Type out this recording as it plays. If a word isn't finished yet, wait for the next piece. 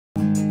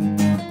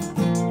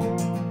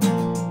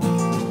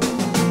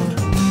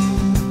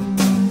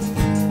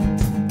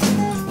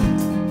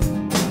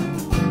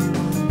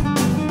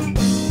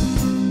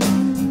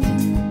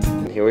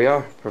here we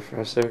are,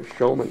 Professor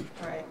Schulman.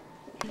 Right.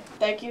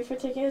 Thank you for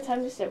taking the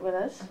time to sit with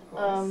us. Of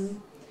course.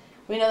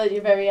 We know that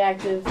you're very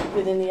active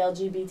within the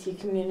LGBT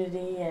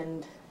community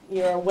and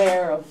you're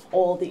aware of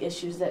all the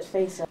issues that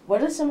face us.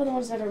 What are some of the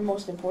ones that are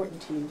most important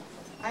to you?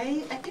 I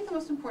think the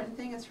most important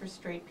thing is for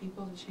straight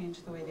people to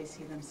change the way they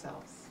see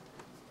themselves.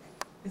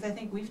 Because I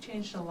think we've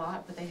changed a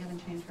lot, but they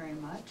haven't changed very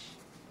much.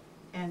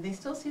 And they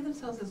still see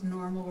themselves as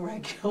normal,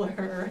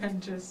 regular, and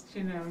just,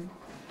 you know,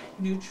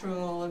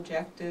 neutral,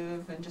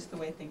 objective, and just the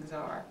way things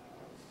are.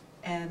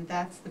 And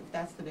that's the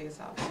biggest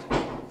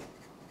obstacle.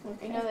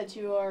 We know that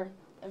you are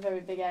a very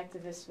big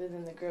activist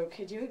within the group.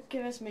 Could you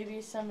give us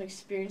maybe some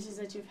experiences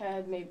that you've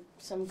had, maybe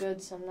some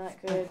good, some not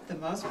good? The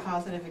most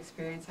positive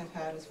experience I've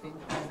had is being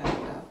part of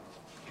AMADO.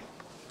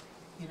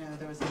 You know,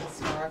 there was a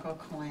historical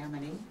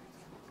calamity,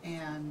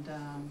 and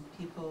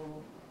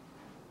people,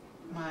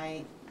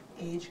 my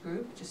age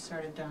group just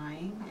started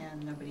dying,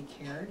 and nobody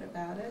cared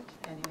about it,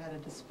 and you had a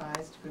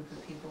despised group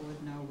of people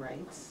with no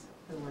rights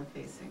who were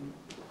facing,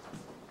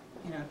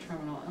 you know,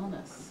 terminal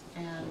illness.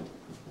 And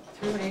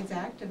through AIDS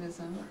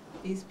activism,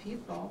 these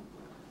people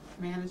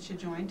managed to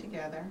join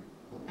together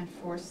and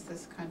force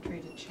this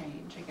country to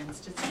change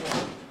against its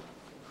will,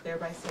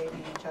 thereby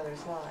saving each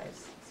other's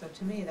lives. So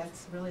to me,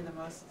 that's really the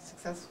most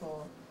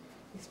successful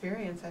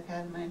experience I've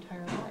had in my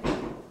entire life.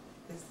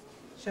 This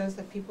shows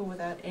that people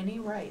without any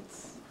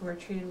rights, who are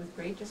treated with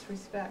great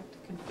disrespect,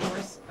 can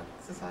force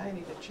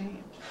society to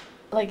change.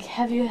 Like,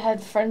 have you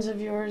had friends of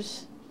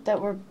yours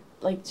that were,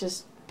 like,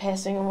 just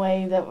passing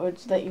away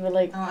that you were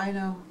like... Oh, I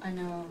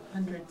know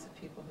hundreds of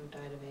people who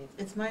died of AIDS.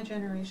 It's my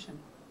generation.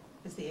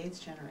 It's the AIDS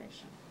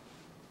generation.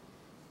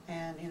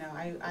 And,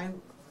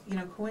 you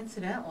know,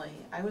 coincidentally,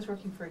 I was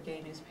working for a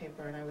gay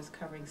newspaper and I was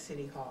covering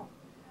City Hall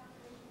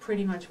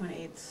pretty much when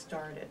AIDS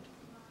started.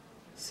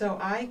 So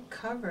I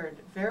covered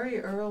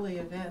very early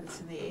events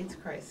in the AIDS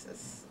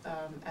crisis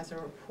as a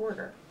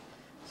reporter.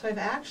 So I've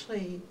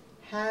actually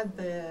had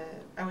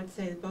I would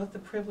say, both the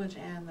privilege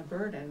and the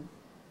burden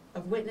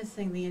of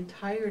witnessing the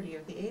entirety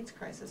of the AIDS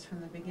crisis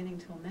from the beginning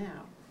till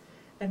now.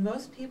 And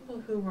most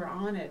people who were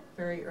on it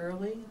very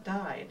early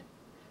died.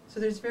 So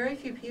there's very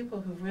few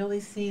people who've really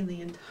seen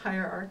the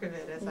entire arc of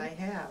it as I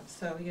have.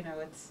 So, you know,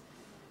 it's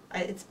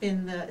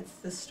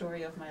the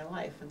story of my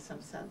life in some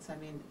sense. I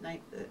mean,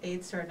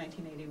 AIDS started in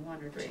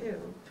 1981 or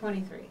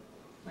 23,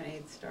 when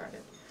AIDS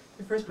started.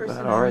 The first person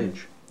About our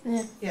age.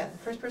 Yeah, the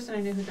first person I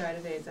knew who died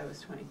of AIDS, I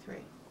was 23.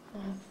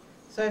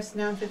 So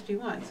now I'm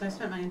 51, so I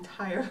spent my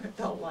entire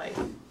adult life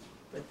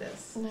with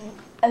this.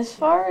 As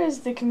far as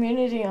the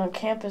community on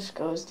campus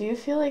goes, do you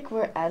feel like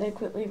we're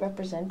adequately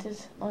represented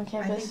on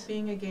campus? I think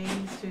being a gay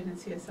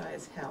student at CSI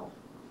is hell.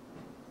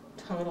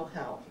 Total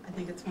hell. I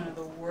think it's one of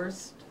the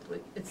worst.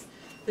 It's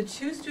the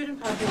two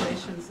student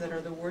populations that are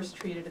the worst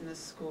treated in this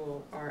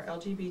school are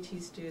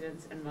LGBT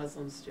students and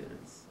Muslim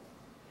students.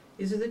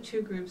 These are the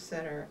two groups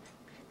that are,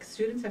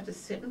 students have to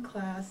sit in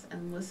class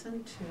and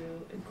listen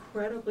to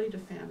incredibly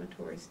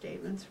defamatory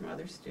statements from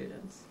other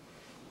students,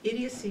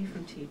 idiocy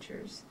from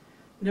teachers,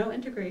 no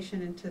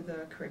integration into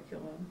the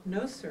curriculum,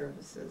 no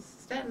services.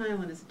 Staten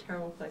Island is a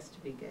terrible place to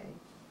be gay.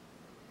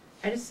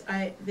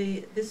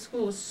 This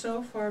school is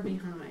so far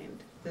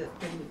behind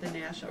the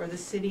national or the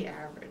city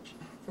average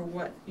for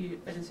what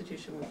an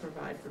institution will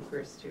provide for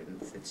queer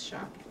students. It's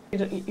shocking.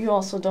 You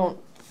also don't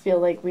feel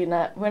like we're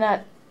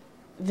not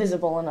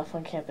visible enough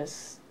on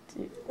campus.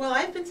 Well,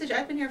 I've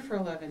been here for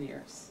 11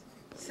 years.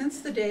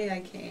 Since the day I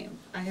came,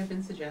 I have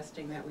been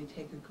suggesting that we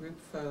take a group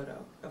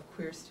photo of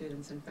queer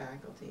students and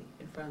faculty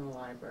in front of the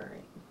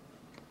library.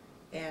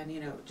 And,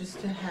 you know, just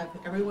to have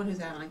everyone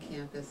who's out on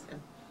campus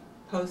and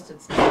post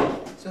it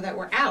so that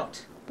we're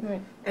out.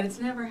 Right. And it's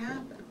never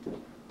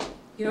happened.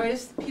 You know,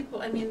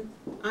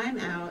 I'm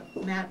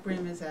out, Matt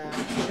Brim is out,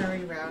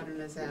 Terry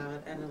Rowden is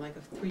out, and then like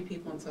 3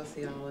 people in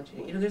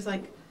sociology. You know, there's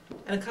like,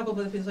 and a couple of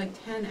other people, like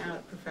 10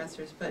 out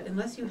professors, but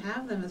unless you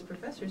have them as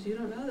professors, you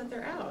don't know that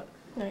they're out.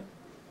 Right.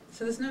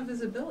 So there's no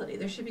visibility.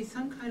 There should be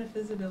some kind of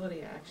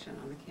visibility action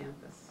on the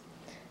campus.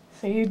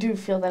 So you do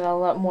feel that a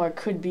lot more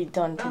could be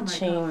done to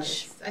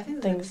change God. I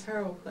think things. It's a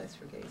terrible place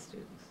for gay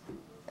students.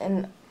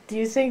 And do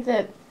you think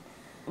that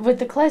with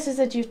the classes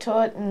that you've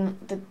taught and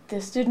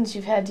the students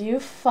you've had, do you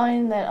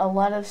find that a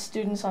lot of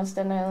students on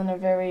Staten Island are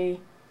very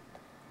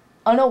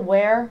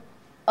unaware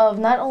of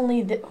not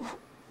only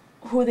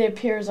who their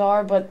peers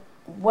are, but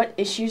what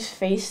issues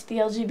face the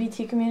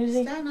LGBT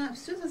community?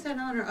 Students in Staten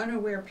Island are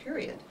unaware,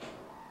 period.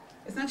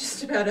 It's not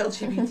just about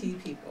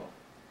LGBT people.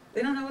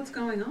 They don't know what's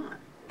going on.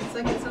 It's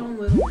like its own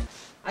little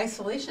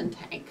isolation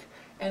tank.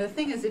 And the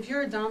thing is, if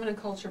you're a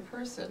dominant culture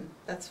person,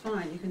 that's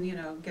fine. You can, you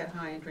know, get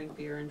high and drink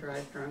beer and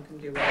drive drunk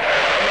and do whatever.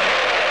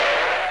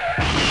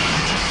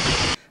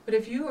 But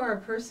if you are a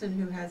person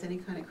who has any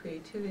kind of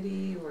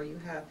creativity, or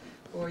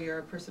you're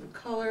a person of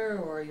color,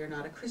 or you're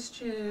not a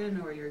Christian,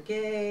 or you're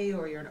gay,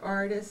 or you're an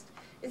artist,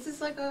 it's just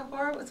like a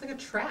horrible, it's like a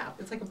trap.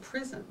 It's like a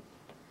prison.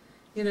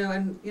 You know,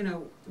 and, you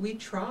know, we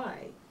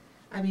try.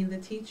 I mean, the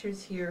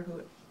teachers here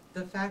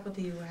the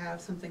faculty who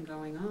have something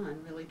going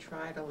on really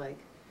try to, like,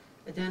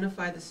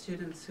 identify the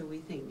students who we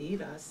think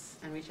need us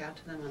and reach out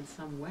to them on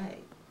some way.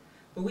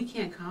 But we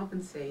can't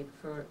compensate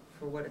for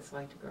what it's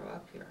like to grow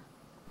up here.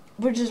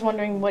 We're just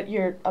wondering what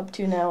you're up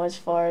to now as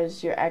far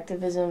as your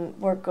activism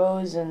work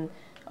goes, and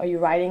are you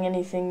writing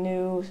anything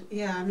new?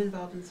 Yeah, I'm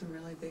involved in some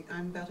really big,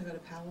 I'm about to go to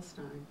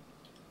Palestine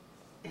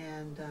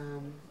and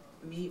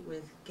meet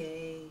with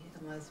gay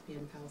and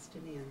lesbian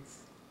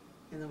Palestinians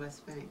in the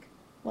West Bank.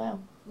 Wow.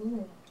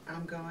 Ooh.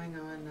 I'm going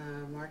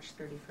on March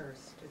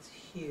 31st. It's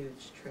a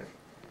huge trip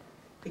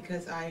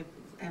because I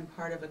am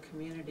part of a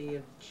community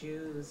of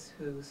Jews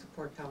who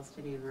support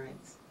Palestinian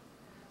rights.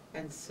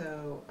 And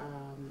so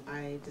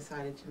I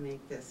decided to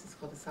make this. It's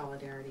called a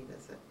solidarity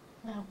visit.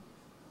 Wow.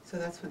 So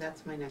that's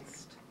my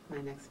next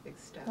big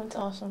step. That's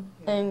awesome.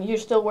 Yeah. And you're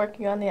still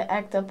working on the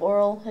ACT UP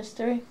oral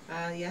history?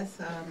 Yes,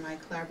 my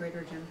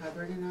collaborator Jim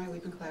Hubbard and I,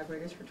 we've been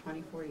collaborators for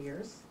 24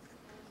 years.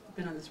 We've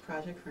been on this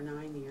project for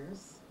 9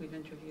 years. We've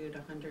interviewed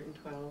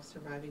 112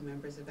 surviving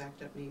members of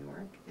ACT UP New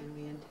York, and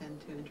we intend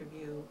to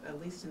interview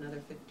at least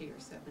another 50 or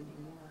 70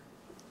 more.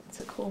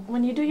 That's cool.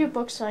 When you do your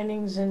book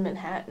signings in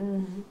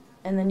Manhattan,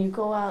 and then you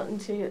go out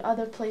into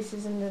other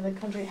places into the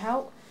country,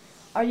 how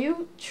are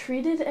you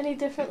treated any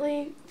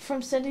differently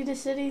from city to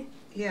city?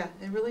 Yeah,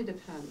 it really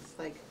depends.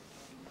 Like,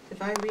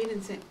 if I read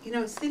and say,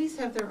 cities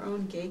have their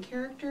own gay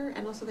character,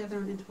 and also they have their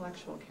own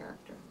intellectual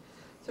character.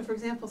 So, for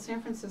example,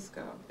 San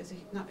Francisco is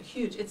not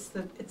huge. It's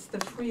the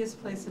freest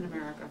place in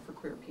America for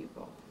queer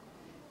people,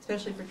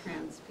 especially for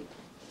trans people.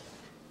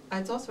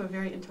 It's also a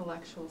very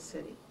intellectual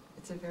city.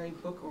 It's a very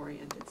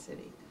book-oriented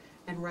city,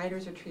 and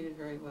writers are treated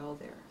very well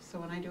there.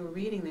 So when I do a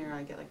reading there,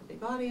 I get like a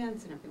big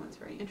audience, and everyone's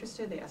very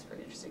interested. They ask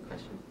very interesting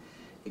questions.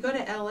 You go to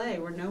LA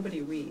where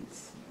nobody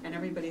reads, and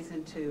everybody's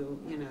into,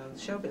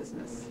 show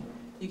business.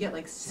 You get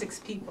like 6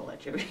 people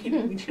at your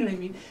reading, you know what I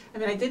mean?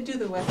 I did do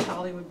the West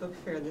Hollywood Book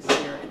Fair this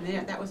year,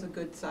 and that was a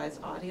good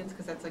sized audience,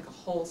 because that's like a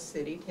whole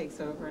city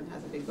takes over and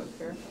has a big book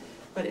fair,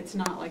 but it's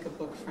not like a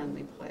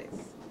book-friendly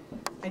place.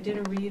 I did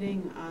a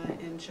reading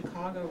in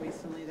Chicago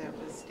recently that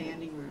was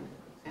standing room,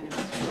 and it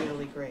was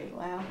really great.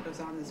 Wow. It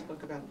was on this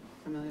book about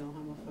familial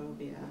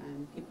homophobia,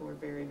 and people were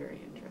very, very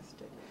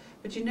interested.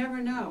 But you never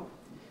know,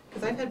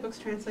 because I've had books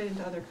translated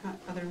into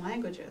other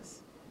languages.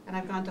 And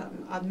I've gone to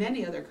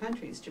many other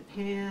countries,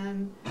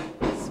 Japan,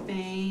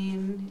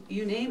 Spain,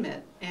 you name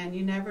it, and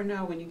you never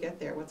know when you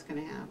get there what's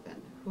going to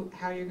happen,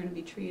 how you're going to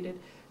be treated.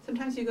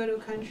 Sometimes you go to a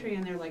country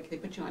and they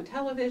put you on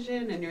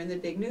television and you're in the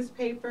big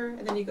newspaper,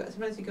 and then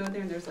sometimes you go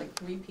there and there's like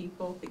 3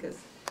 people because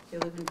they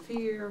live in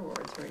fear or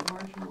it's very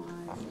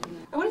marginalized.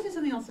 I want to say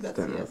something else about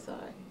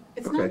CSI.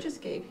 It's not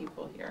just gay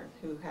people here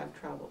who have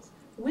troubles.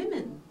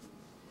 Women.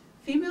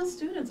 Female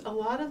students, a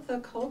lot of the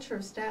culture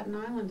of Staten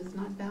Island does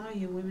not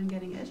value women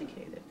getting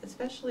educated,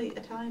 especially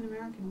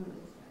Italian-American women.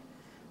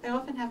 They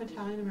often have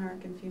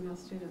Italian-American female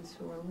students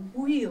who are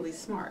really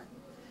smart,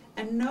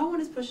 and no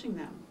one is pushing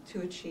them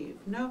to achieve.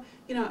 No,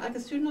 like a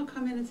student will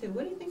come in and say,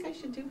 "What do you think I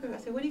should do?" I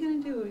say, "What are you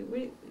going to do?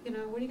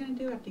 What are you going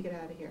to do after you get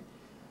out of here?"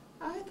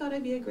 "I thought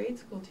I'd be a grade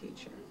school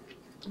teacher."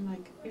 I'm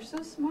like, "You're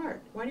so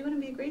smart. Why do you want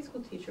to be a grade school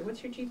teacher?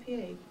 What's your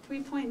GPA?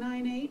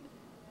 3.98?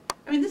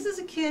 This is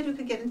a kid who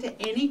could get into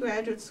any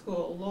graduate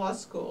school, law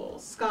school,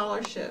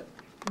 scholarship.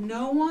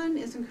 No one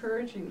is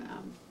encouraging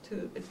them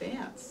to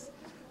advance.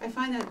 I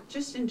find that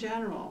just in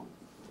general,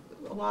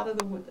 a lot of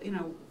the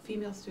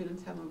female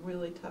students have a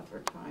really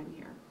tougher time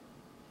here.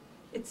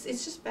 It's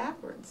just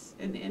backwards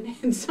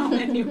in so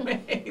many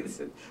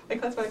ways.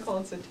 Like, that's why I call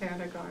it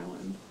Satanic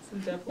Island. It's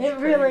the devil's It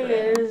really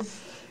playground.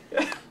 is.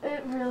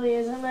 It really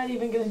is. I'm not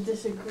even going to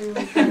disagree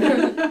with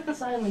that.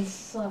 Silence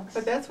sucks.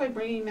 But that's why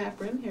bringing Matt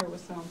Brim here was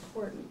so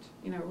important.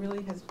 It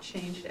really has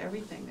changed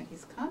everything that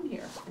he's come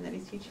here and that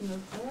he's teaching those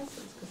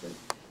classes, because it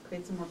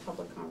creates a more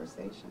public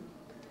conversation.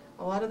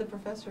 A lot of the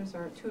professors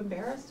are too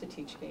embarrassed to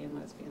teach gay and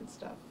lesbian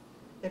stuff.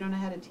 They don't know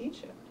how to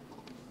teach it,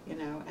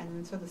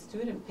 and so the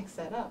student picks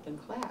that up in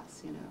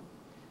class,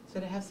 So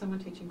to have someone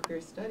teaching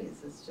queer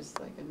studies is just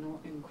like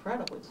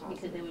incredibly positive.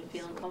 Because they would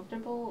feel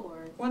uncomfortable,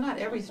 or? Well, not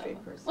every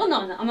straight person. Well,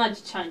 no, I'm not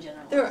just trying to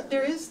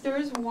generalize. There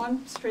is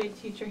one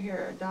straight teacher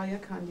here, Dalia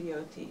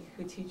Condiotti,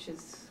 who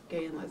teaches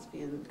gay and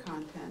lesbian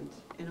content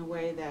in a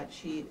way that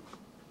she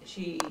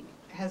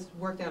has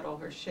worked out all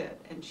her shit,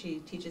 and she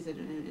teaches it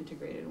in an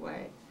integrated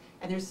way.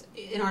 And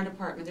in our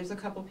department, there's a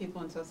couple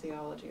people in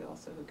sociology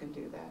also who can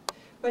do that.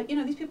 But,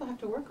 these people have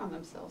to work on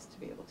themselves to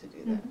be able to do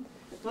that.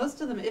 Mm-hmm.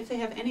 Most of them, if they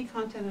have any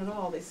content at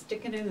all, they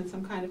stick it in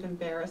some kind of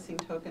embarrassing,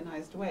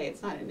 tokenized way.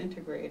 It's not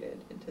integrated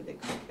into the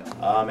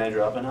curriculum. I'm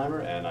Andrea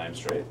Oppenheimer, and I'm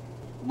straight.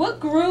 What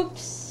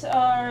groups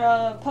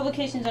or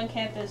publications on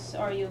campus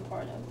are you a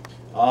part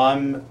of?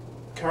 I'm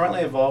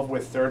currently involved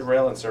with Third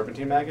Rail and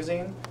Serpentine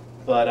magazine,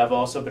 but I've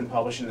also been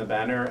publishing The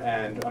Banner,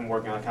 and I'm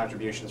working on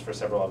contributions for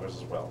several others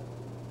as well.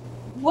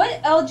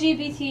 What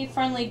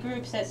LGBT-friendly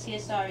groups at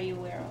CSI are you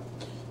aware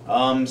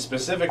of?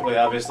 Specifically,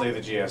 obviously, the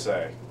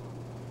GSA,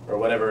 or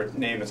whatever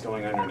name it's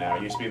going under now.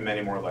 It used to be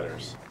many more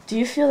letters. Do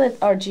you feel that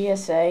our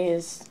GSA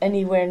is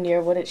anywhere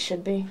near what it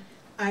should be?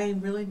 I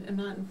really am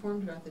not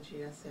informed about the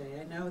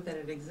GSA. I know that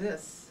it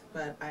exists,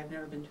 but I've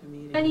never been to a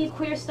meeting. Any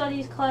queer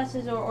studies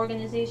classes or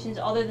organizations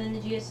other than the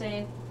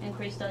GSA and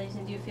queer studies,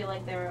 and do you feel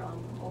like they're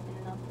open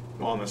enough?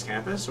 On this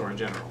campus or in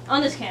general?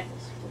 On this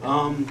campus.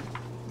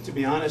 To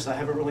be honest, I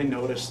haven't really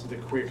noticed the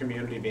queer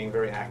community being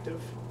very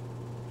active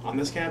on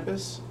this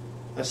campus.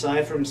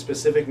 Aside from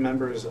specific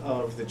members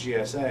of the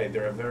GSA,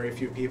 there are very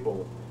few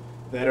people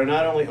that are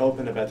not only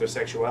open about their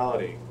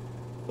sexuality,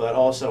 but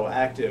also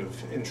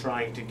active in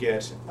trying to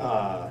get,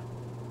 I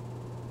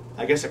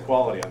guess,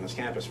 equality on this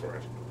campus for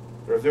it.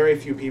 There are very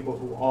few people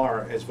who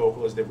are as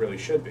vocal as they really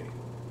should be.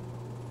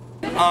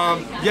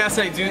 Yes,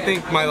 I do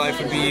think my life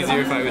would be easier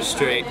if I was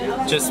straight,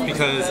 just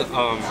because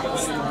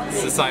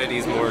society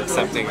is more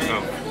accepting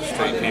of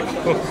straight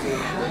people.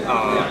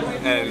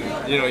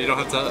 And, you know, you don't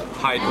have to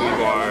hide who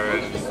you are,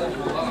 and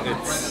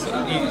it's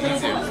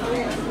easier.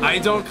 I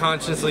don't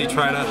consciously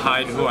try to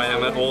hide who I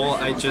am at all.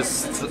 I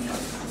just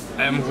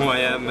am who I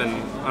am,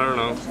 and I don't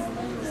know.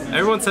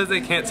 Everyone says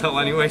they can't tell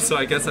anyway, so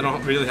I guess I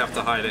don't really have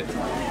to hide it.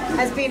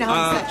 As being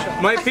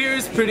homosexual. My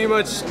peers pretty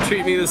much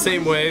treat me the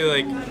same way.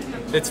 Like,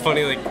 it's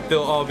funny, like,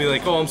 they'll all be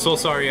like, oh, I'm so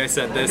sorry I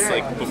said this,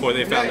 like, before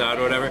they found out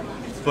or whatever.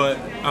 But,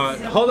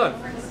 hold on.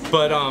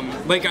 But,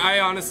 like,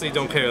 I honestly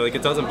don't care. Like,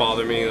 it doesn't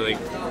bother me.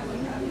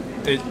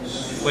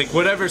 Like,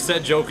 whatever's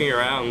said joking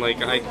around,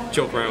 like, I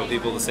joke around with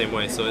people the same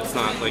way, so it's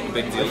not, like, a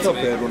big deal to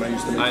me.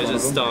 I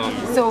just,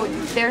 So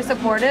they're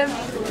supportive?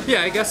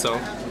 Yeah, I guess so.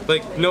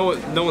 Like, no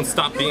one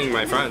stopped being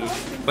my friend.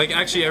 Like,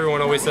 actually,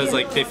 everyone always says,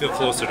 like, they feel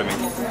closer to me.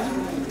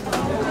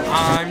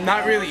 I'm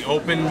not really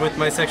open with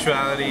my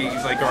sexuality,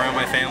 like, around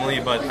my family,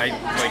 but I,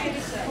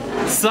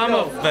 like, some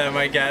of them,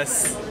 I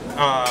guess,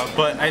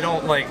 but I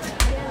don't, like,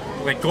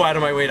 go out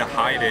of my way to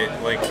hide it.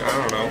 Like, I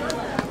don't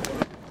know.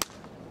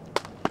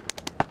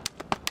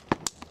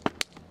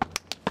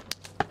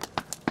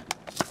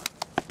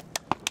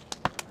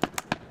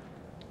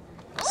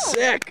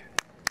 Sick!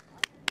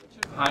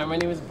 Hi, my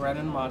name is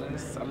Brennan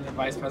Modest. I'm the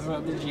Vice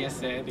President of the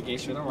GSA, the Gay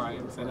Straight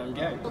Alliance, and I'm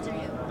gay.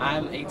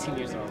 I'm 18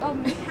 years old. How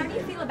do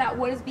you feel about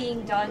what is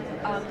being done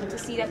to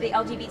see that the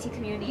LGBT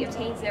community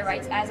obtains their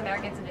rights as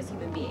Americans and as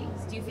human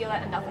beings? Do you feel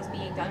that enough is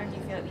being done, or do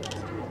you feel that we need to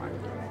do more?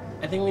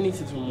 I think we need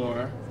to do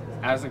more.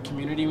 As a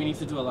community, we need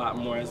to do a lot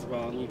more as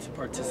well. We need to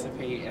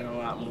participate in a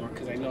lot more,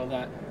 because I know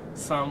that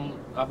some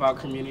of our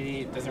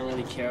community doesn't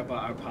really care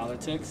about our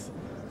politics.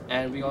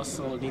 And we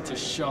also need to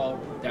show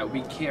that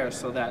we care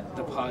so that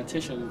the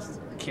politicians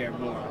care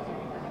more.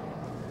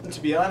 To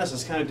be honest,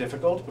 it's kind of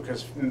difficult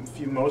because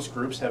most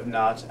groups have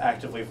not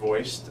actively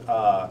voiced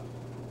how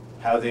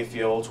they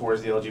feel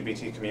towards the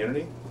LGBT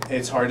community.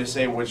 It's hard to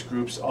say which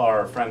groups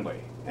are friendly.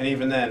 And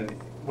even then,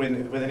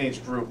 within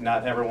each group,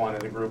 not everyone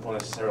in the group will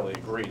necessarily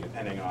agree,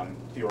 depending on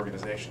the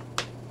organization.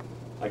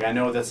 Like, I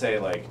know that, say,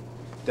 like,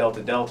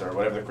 Delta Delta, or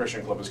whatever the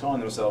Christian club is calling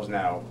themselves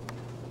now,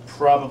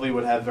 probably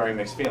would have very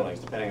mixed feelings,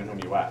 depending on whom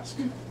you ask.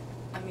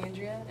 I'm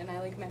Andrea, and I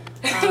like men.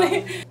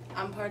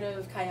 I'm part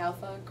of Chi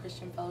Alpha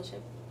Christian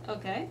Fellowship.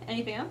 Okay.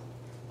 Anything else?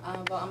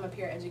 Well, I'm a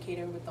peer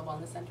educator with the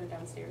Wellness Center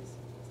downstairs.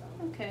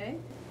 So. Okay.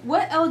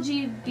 What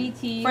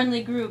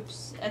LGBT-friendly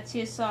groups at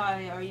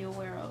CSI are you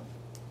aware of?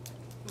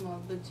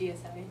 Well, the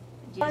GSA.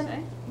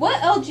 GSA? What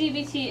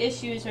LGBT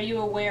issues are you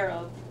aware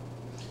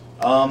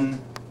of?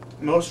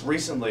 Most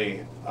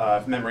recently,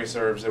 if memory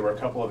serves, there were a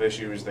couple of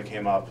issues that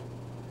came up.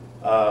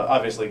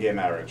 Obviously gay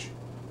marriage,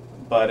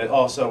 but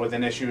also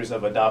within issues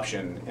of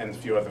adoption in a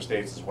few other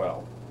states as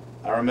well.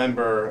 I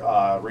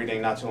remember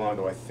reading not too long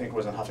ago, I think it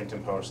was in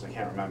Huffington Post, I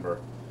can't remember,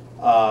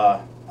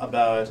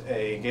 about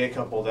a gay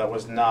couple that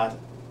was not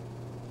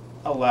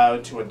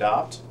allowed to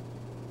adopt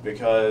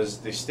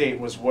because the state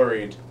was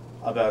worried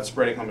about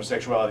spreading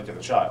homosexuality to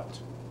the child,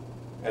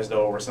 as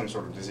though it were some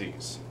sort of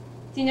disease.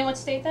 Do you know what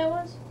state that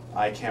was?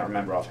 I can't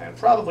remember offhand.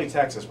 Probably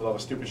Texas with all the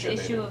stupid shit The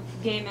they issue do.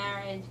 of gay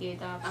marriage, gay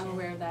adoption. I'm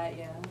aware of that,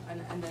 yeah,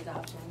 and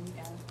adoption,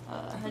 yeah.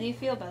 How do you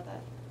feel about that?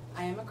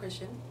 I am a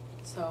Christian,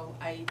 so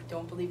I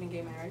don't believe in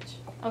gay marriage.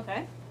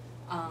 Okay.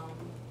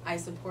 I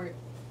support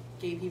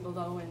gay people,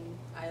 though, and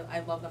I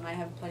love them. I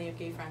have plenty of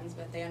gay friends,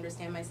 but they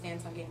understand my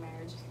stance on gay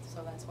marriage,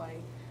 so that's why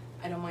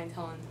I don't mind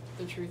telling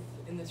the truth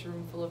in this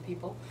room full of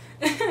people.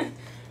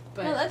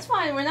 But no, that's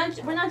fine. We're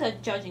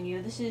not judging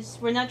you.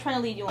 We're not trying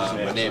to lead you on.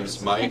 My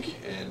name's Mike,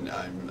 and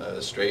I'm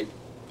a straight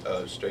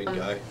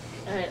guy.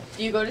 Alright.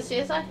 Do you go to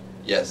CSI?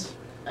 Yes.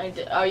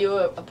 Are you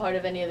a part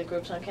of any of the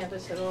groups on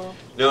campus at all?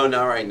 No,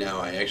 not right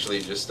now. I actually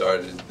just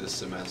started this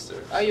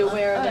semester. Are you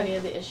aware of any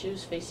of the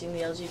issues facing the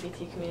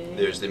LGBT community?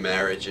 There's the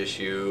marriage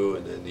issue,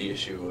 and then the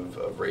issue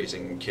of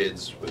raising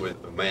kids with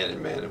a man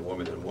and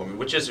woman,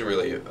 which isn't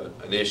really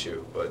an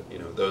issue, but you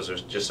know, those are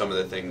just some of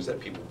the things that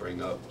people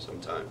bring up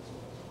sometimes.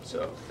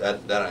 So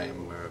that I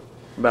am aware of.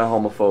 About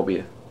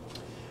homophobia.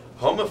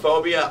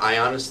 Homophobia, I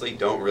honestly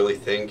don't really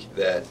think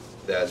that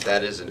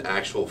is an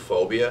actual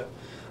phobia.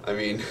 I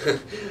mean,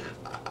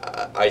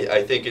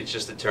 I think it's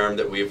just a term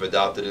that we've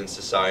adopted in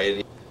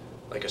society,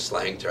 like a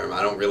slang term.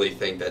 I don't really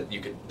think that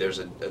there's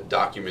a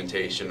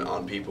documentation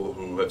on people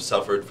who have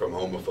suffered from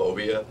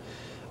homophobia.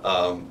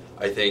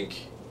 I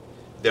think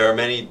there are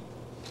many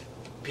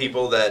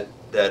people that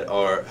that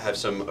have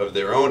some of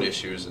their own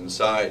issues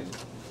inside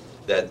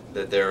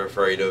that they're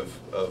afraid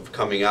of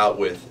coming out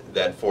with,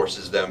 that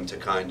forces them to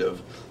kind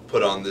of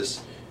put on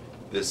this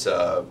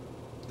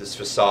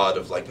facade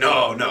of like,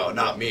 no,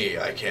 not me,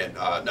 I can't,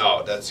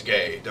 no, that's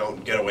gay,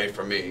 don't get away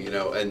from me, you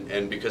know,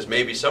 and because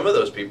maybe some of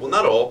those people,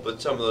 not all,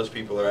 but some of those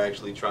people are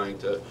actually trying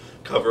to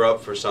cover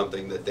up for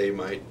something that they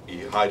might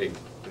be hiding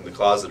in the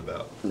closet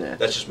about. Yeah.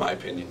 That's just my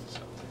opinion. So.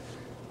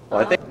 Well,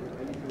 I think.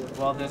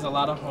 Well, there's a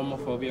lot of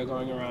homophobia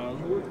going around.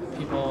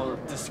 People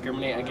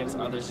discriminate against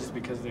others just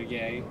because they're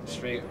gay,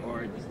 straight,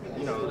 or,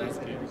 you know,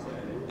 lesbian.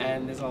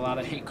 And there's a lot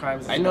of hate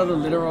crimes. I know the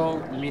literal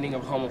meaning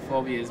of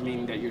homophobia is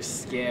meaning that you're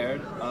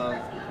scared of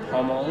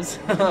homos.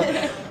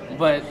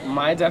 But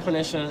my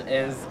definition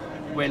is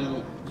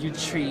when you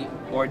treat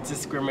or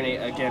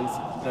discriminate against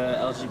the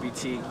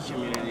LGBT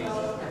community,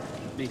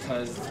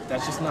 because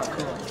that's just not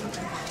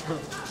cool.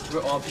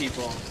 We're all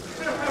people.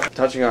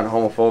 Touching on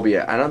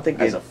homophobia, I don't think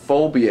as a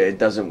phobia it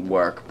doesn't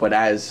work, but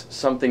as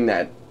something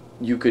that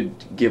you could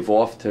give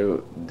off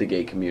to the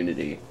gay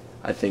community,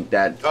 I think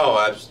that...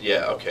 Oh,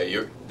 yeah,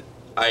 okay,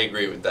 I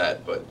agree with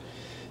that, but,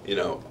 you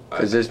know...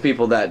 Because there's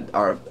people that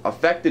are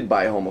affected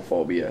by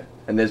homophobia,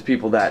 and there's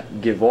people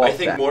that give off I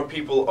think more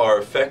people are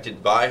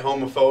affected by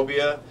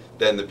homophobia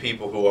than the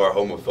people who are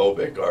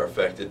homophobic are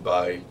affected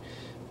by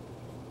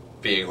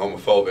being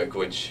homophobic,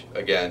 which,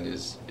 again,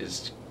 is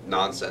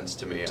nonsense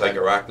to me. It's like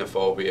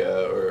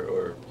arachnophobia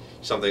or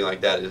something like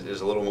that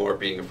is a little more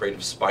being afraid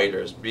of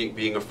spiders.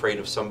 Being afraid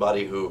of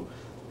somebody who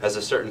has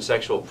a certain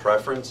sexual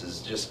preference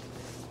is just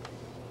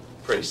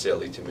pretty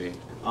silly to me.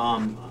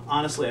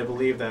 Honestly, I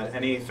believe that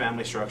any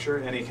family structure,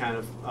 any kind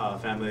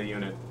of family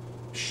unit,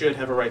 should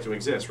have a right to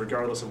exist,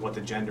 regardless of what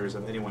the genders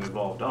of anyone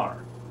involved are.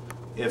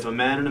 If a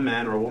man and a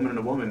man or a woman and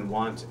a woman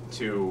want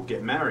to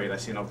get married, I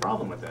see no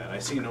problem with that. I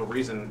see no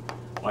reason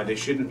why they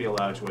shouldn't be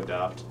allowed to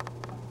adopt,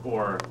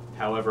 or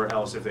however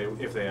else if they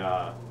want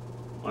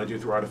to do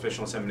through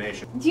artificial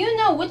insemination. Do you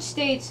know which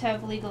states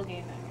have legal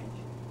gay marriage?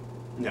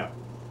 No.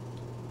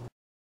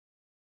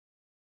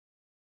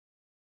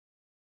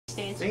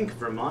 States. I think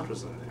Vermont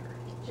was in there.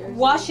 Jersey.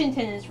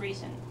 Washington is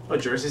recent. Oh,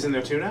 Jersey's in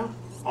there too now?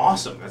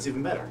 Awesome, that's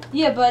even better.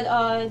 Yeah,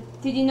 but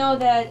did you know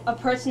that a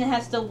person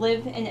has to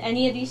live in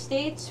any of these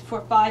states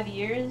for 5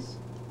 years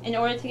in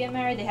order to get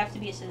married? They have to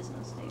be a citizen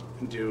of the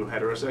state. Do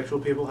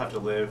heterosexual people have to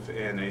live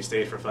in a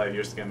state for 5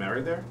 years to get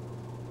married there?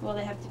 Well,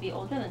 they have to be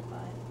older than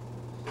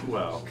 5.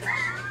 Well,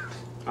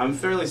 I'm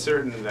fairly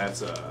certain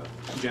that's a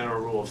general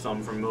rule of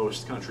thumb for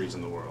most countries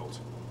in the world.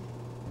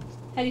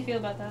 How do you feel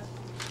about that?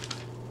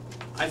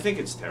 I think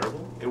it's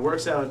terrible. It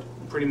works out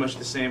pretty much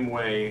the same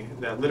way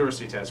that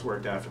literacy tests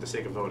worked out for the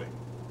sake of voting,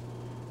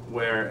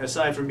 where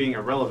aside from being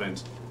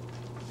irrelevant,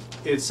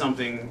 it's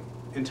something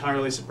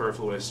entirely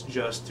superfluous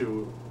just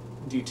to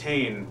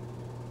detain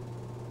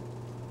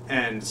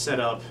and set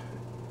up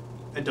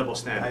a double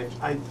standard.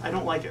 I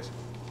don't like it.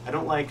 I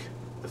don't like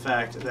the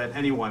fact that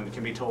anyone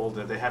can be told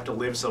that they have to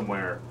live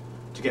somewhere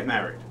to get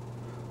married.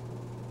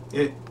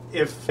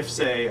 If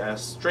say, a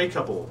straight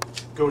couple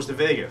goes to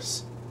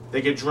Vegas,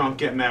 they get drunk,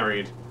 get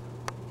married,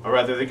 or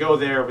rather they go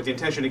there with the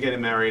intention of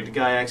getting married, the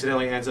guy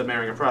accidentally ends up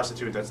marrying a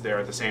prostitute that's there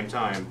at the same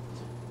time.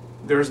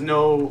 There's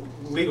no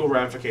legal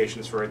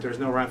ramifications for it. There's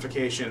no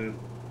ramification,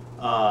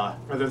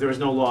 rather there's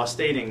no law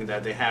stating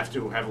that they have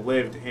to have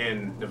lived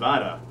in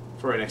Nevada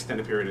for an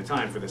extended period of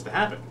time for this to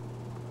happen.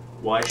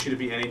 Why should it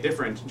be any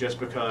different just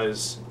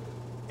because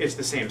it's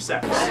the same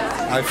sex?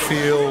 I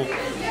feel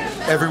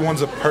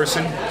everyone's a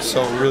person,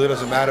 so it really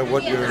doesn't matter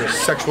what your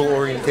sexual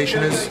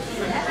orientation is.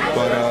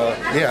 But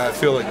yeah, I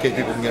feel like gay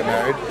people can get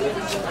married.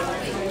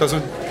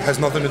 Has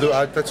nothing to do.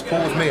 That's cool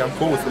with me. I'm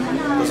cool with it.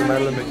 Doesn't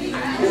matter to me.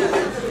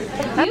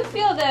 Do you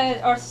feel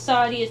that our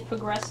society is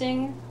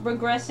progressing,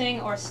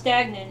 regressing, or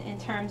stagnant in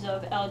terms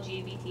of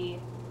LGBT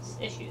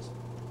issues?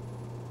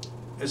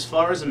 As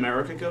far as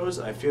America goes,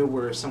 I feel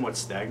we're somewhat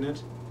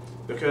stagnant,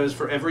 because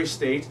for every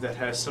state that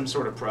has some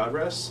sort of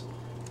progress,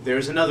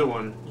 there's another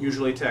one,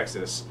 usually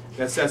Texas,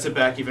 that sets it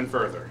back even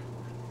further.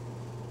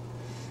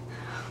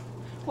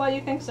 Why do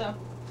you think so?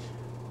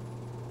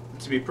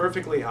 To be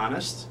perfectly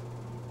honest,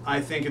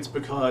 I think it's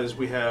because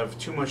we have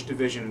too much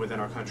division within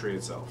our country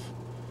itself.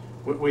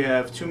 We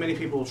have too many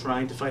people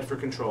trying to fight for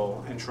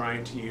control and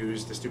trying to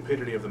use the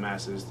stupidity of the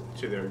masses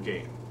to their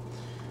gain.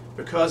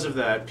 Because of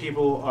that,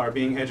 people are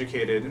being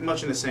educated,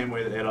 much in the same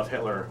way that Adolf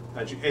Hitler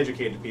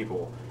educated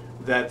people,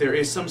 that there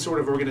is some sort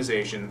of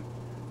organization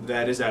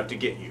that is out to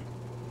get you.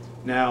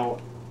 Now,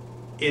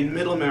 in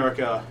Middle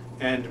America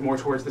and more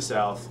towards the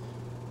South,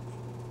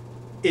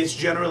 it's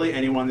generally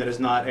anyone that is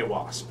not a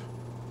WASP.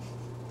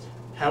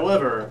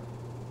 However,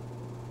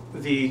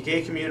 the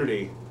gay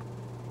community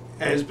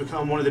has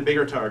become one of the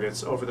bigger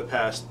targets over the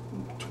past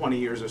 20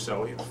 years or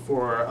so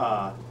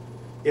for,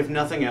 if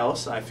nothing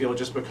else, I feel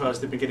just because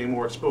they've been getting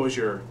more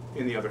exposure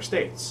in the other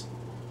states.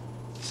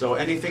 So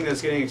anything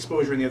that's getting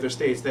exposure in the other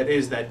states that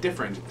is that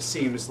different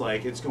seems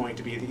like it's going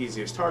to be the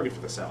easiest target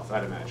for the South,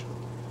 I'd imagine.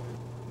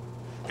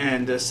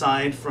 And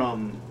aside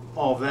from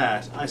all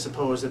that, I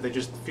suppose that they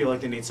just feel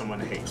like they need someone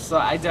to hate. So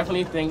I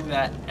definitely think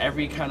that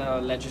every kind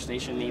of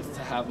legislation needs to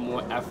have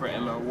more effort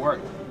and more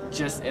work.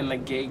 Just in the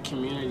gay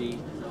community,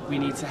 we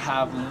need to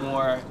have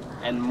more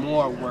and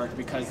more work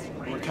because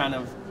we're kind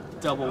of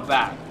double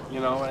back,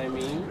 you know what I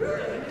mean?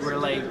 We're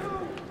like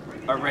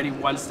already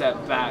one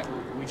step back.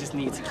 We just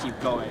need to keep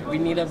going. We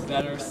need a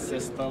better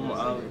system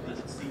of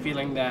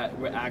feeling that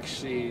we're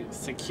actually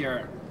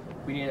secure.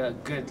 We need a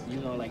good, you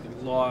know, like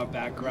law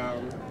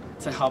background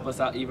to help us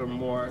out even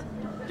more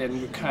than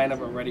we kind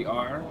of already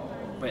are,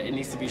 but it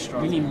needs to be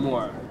strong. We need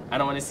more. I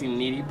don't want to seem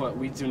needy, but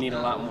we do need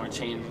a lot more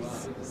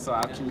changes so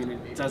our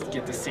community does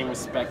get the same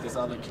respect as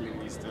other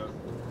communities do.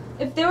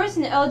 If there was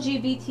an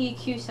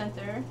LGBTQ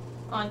center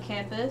on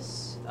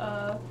campus,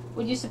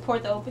 would you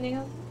support the opening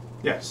of it?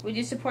 Yes. Would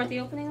you support the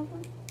opening of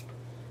one?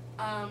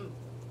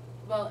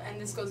 Well,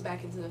 and this goes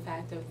back into the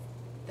fact of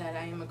that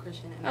I am a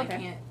Christian and Okay. I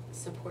can't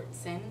support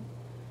sin.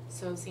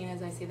 So seeing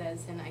as I see that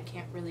as sin, I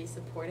can't really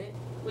support it.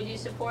 Would you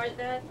support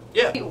that?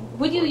 Yeah.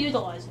 Would you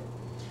utilize it?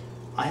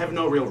 I have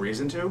no real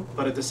reason to,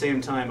 but at the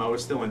same time, I would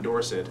still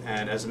endorse it,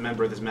 and as a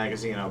member of this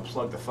magazine, I would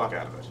plug the fuck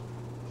out of it.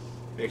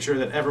 Make sure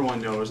that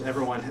everyone knows,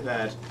 everyone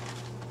that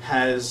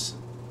has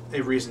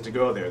a reason to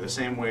go there, the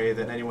same way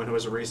that anyone who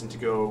has a reason to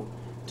go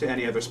to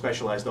any other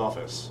specialized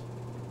office.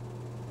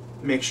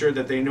 Make sure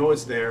that they know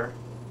it's there,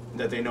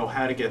 that they know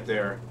how to get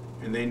there,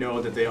 and they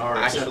know that they are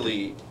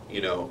Actually,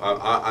 you know,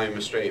 I'm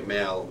a straight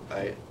male.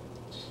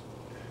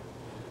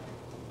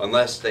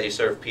 Unless they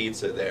serve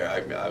pizza there,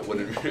 I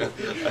wouldn't.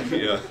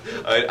 You know,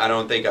 I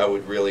don't think I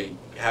would really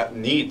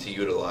need to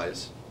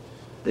utilize.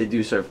 They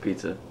do serve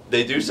pizza.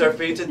 They do serve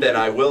pizza, then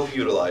I will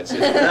utilize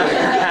it.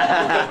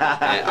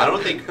 And I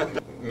don't think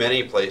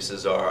many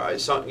places are.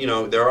 You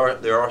know,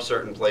 there are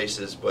certain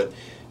places, but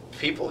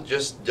people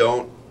just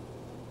don't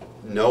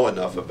know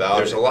enough about it.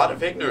 There's a lot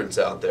of ignorance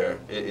out there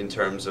in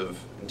terms of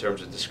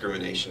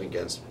discrimination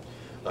against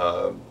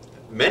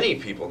many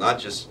people, not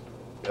just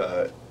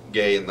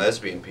gay and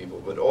lesbian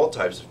people, but all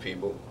types of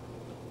people,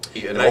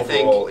 and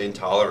overall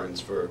intolerance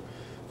for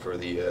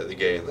the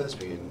gay and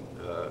lesbian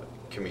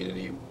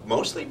community,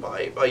 mostly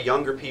by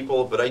younger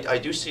people. But I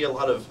do see a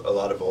lot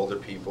of older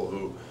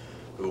people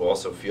who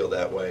also feel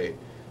that way,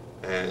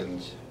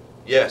 and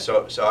yeah.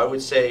 So I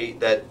would say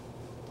that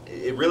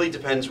it really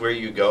depends where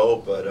you go,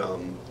 but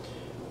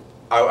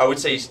I would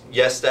say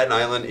yes, Staten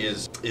Island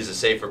is a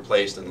safer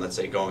place than, let's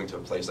say, going to a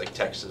place like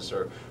Texas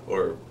or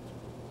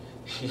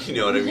you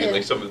know what I mean,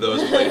 like some of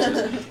those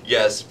places.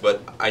 Yes,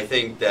 but I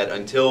think that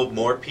until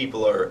more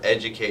people are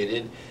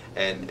educated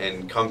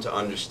and come to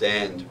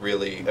understand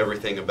really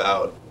everything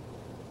about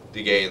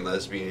the gay and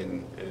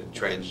lesbian,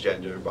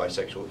 transgender,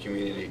 bisexual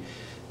community,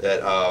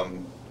 that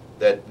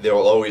there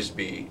will always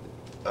be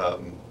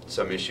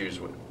some issues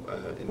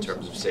in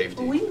terms of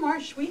safety. Well, we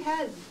marched. We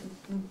had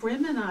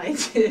Brim and I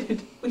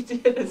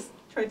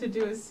tried to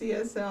do a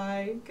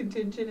CSI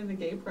contingent in the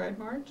Gay Pride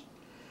March.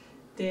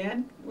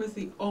 Dan was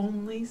the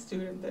only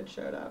student that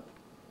showed up.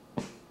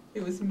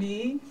 It was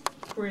me,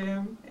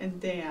 Brim,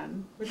 and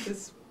Dan with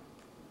this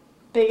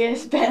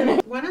biggest banner.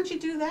 Why don't you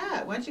do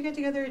that? Why don't you get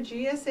together a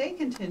GSA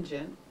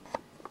contingent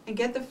and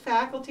get the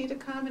faculty to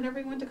come and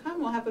everyone to come?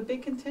 We'll have a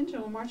big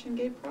contingent. We'll march in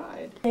Gay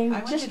Pride. I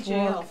went to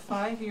jail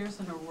 5 years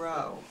in a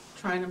row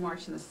trying to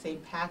march in the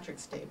St.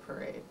 Patrick's Day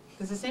Parade.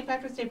 Because the St.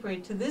 Patrick's Day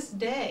Parade, to this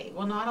day,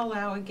 will not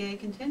allow a gay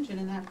contingent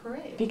in that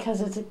parade. Because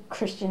it's a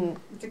Christian...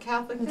 It's a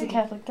Catholic thing. It's a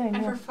Catholic thing,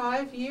 And yeah. for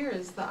 5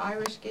 years, the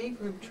Irish gay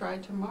group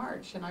tried to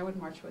march, and I would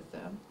march with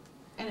them.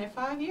 And in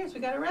 5 years, we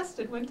got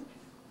arrested, went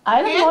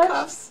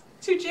handcuffs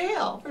to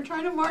jail for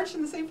trying to march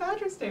in the St.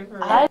 Patrick's Day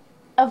Parade.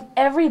 Of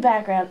every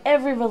background,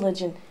 every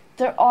religion,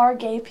 there are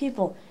gay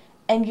people.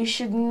 And you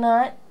should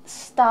not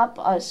stop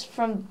us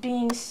from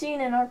being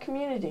seen in our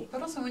community.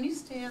 But also, when you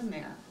stand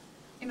there,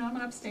 you know, I'm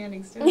an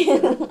upstanding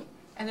student,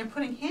 and they're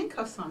putting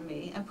handcuffs on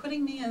me and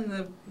putting me in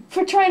the...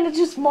 For trying to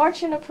just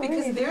march in a parade.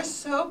 Because they're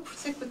so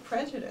sick with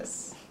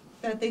prejudice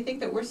that they think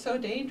that we're so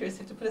dangerous, they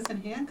have to put us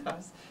in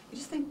handcuffs. You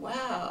just think,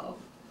 wow.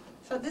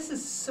 So this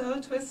is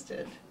so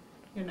twisted,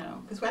 you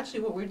know, because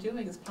actually what we're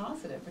doing is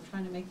positive. We're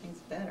trying to make things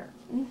better.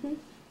 Mm-hmm.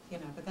 You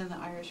know, but then the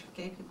Irish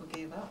gay people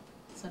gave up.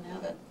 So now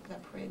that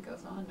parade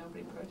goes on,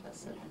 nobody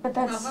protests it. But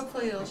that's... Well,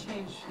 hopefully it'll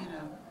change, you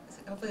know,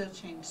 hopefully it'll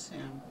change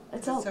soon.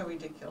 It's so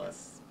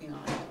ridiculous,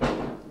 beyond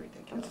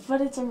ridiculous.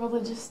 But it's a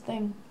religious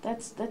thing.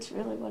 That's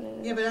really what it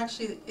is. Yeah, but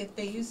actually, if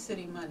they use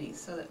city money,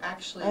 so that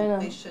actually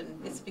they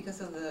shouldn't. It's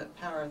because of the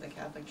power of the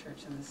Catholic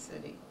Church in the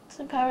city. It's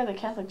the power of the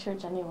Catholic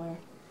Church anywhere.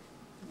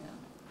 Yeah,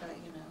 but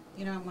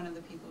you know, I'm one of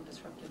the people who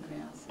disrupted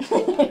mass.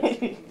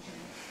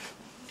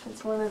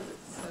 It's one of the...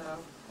 So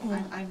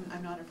yeah.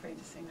 I'm not afraid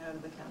to say no to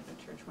the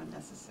Catholic Church when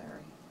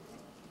necessary.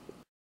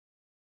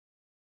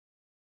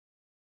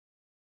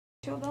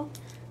 No,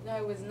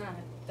 I was not.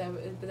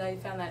 But I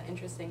found that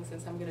interesting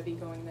since I'm going to be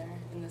going there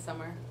in the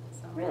summer.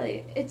 So.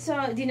 Really? It's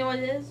do you know what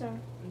it is? Or?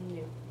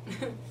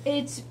 No.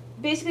 It's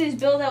basically this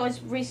bill that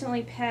was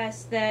recently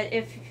passed that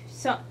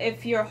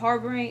if you're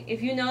harboring,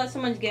 if you know that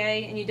someone's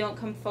gay and you don't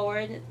come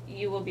forward,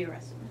 you will be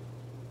arrested.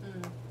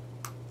 Mm.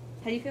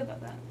 How do you feel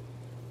about that?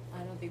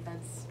 think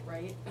that's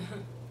right.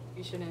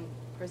 You shouldn't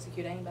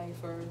persecute anybody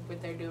for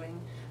what they're doing.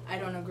 I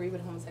don't agree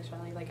with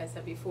homosexuality, like I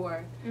said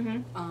before.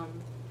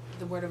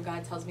 The Word of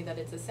God tells me that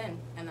it's a sin,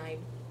 and I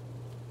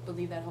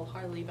believe that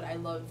wholeheartedly, but I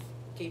love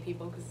gay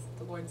people because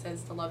the Lord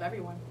says to love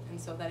everyone, and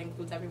so that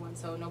includes everyone.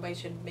 So nobody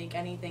should make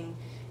anything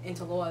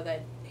into law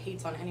that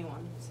hates on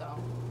anyone. So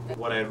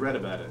what I had read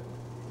about it,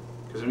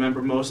 because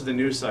remember, most of the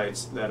news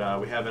sites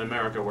that we have in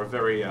America were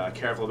very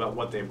careful about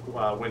what they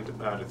went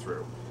about it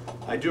through.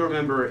 I do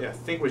remember, I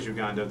think it was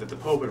Uganda, that the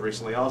Pope had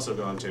recently also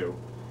gone to,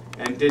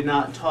 and did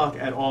not talk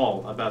at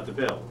all about the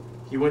bill.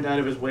 He went out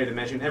of his way to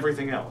mention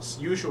everything else.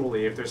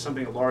 Usually, if there's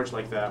something large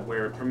like that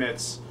where it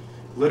permits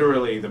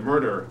literally the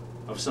murder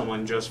of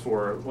someone just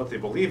for what they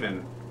believe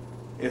in,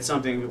 it's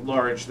something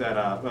large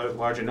that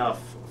large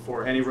enough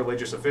for any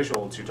religious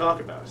official to talk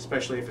about,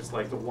 especially if it's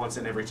like the once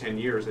in every 10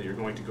 years that you're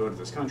going to go to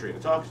this country to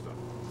talk to them.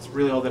 It's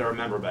really all that I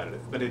remember about it,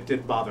 but it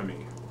did bother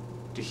me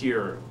to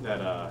hear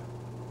that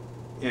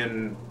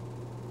in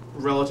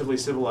relatively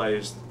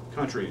civilized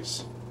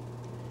countries,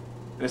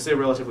 and I say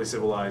relatively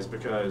civilized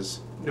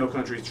because no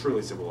country is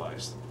truly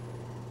civilized,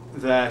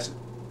 that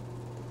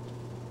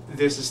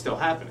this is still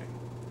happening.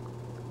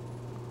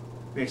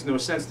 Makes no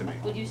sense to me.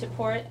 Would you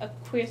support a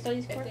queer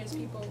studies course? If there's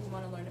people who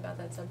want to learn about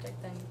that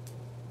subject, then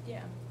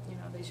yeah, you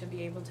know, they should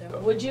be able to.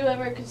 Would you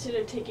ever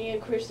consider taking a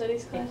queer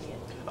studies class?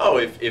 Oh,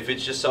 if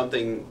it's just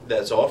something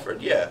that's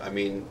offered, yeah. I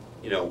mean,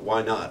 you know,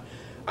 why not?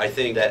 I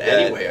think that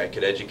any way I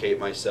could educate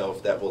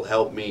myself that will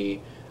help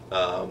me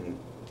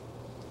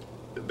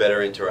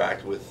better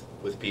interact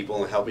with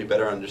people and help me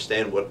better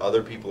understand what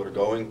other people are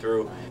going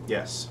through.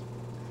 Yes.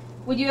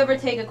 Would you ever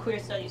take a queer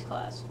studies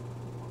class?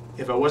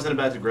 If I wasn't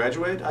about to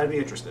graduate, I'd be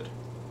interested.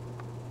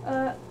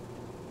 I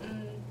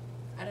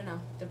don't know.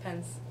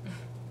 Depends.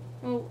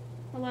 Well,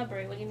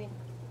 elaborate. What do you mean?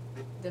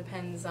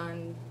 Depends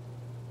on,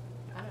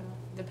 I don't know.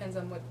 Depends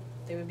on what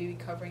they would be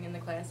covering in the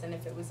class and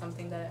if it was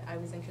something that I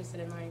was interested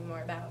in learning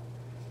more about.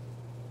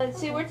 Let's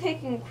see, we're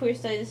taking queer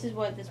studies. This is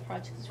what this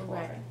project is for.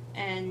 Right.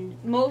 And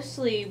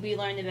mostly we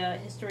learned about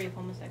history of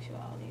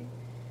homosexuality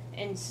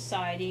in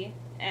society.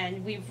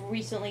 And we've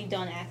recently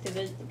done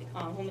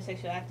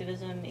homosexual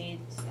activism,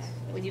 AIDS.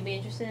 Would you be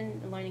interested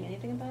in learning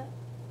anything about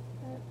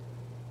that?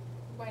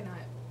 Why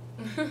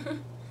not?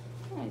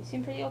 Oh, you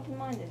seem pretty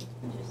open-minded.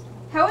 Interesting.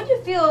 How would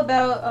you feel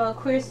about a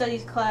queer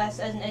studies class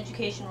as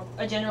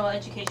a general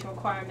education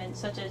requirement,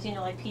 such as, you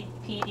know, like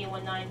PED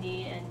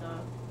 190 and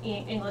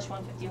English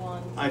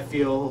 151? I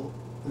feel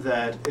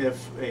that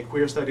if a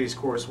queer studies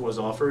course was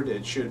offered,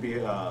 it should be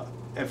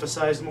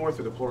emphasized more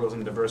through the pluralism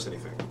and diversity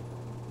thing.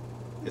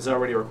 It's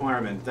already a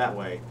requirement that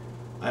way.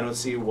 I don't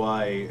see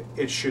why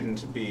it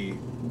shouldn't be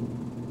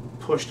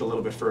pushed a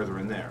little bit further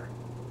in there,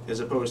 as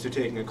opposed to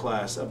taking a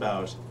class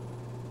about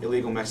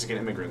illegal Mexican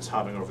immigrants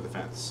hopping over the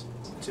fence.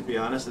 To be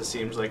honest, it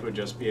seems like it would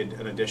just be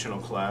an additional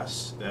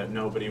class that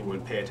nobody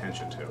would pay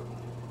attention to.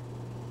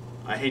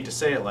 I hate to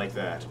say it like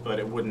that, but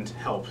it wouldn't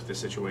help the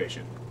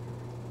situation.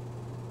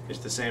 It's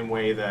the same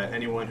way that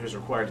anyone who's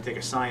required to take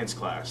a science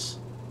class,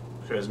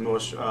 because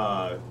most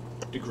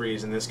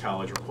degrees in this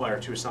college require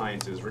 2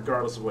 sciences,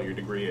 regardless of what your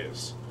degree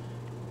is.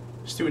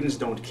 Students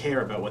don't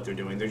care about what they're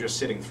doing, they're just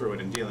sitting through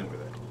it and dealing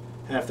with it.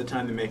 Half the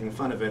time they're making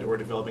fun of it or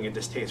developing a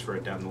distaste for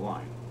it down the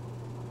line.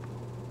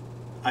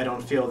 I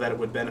don't feel that it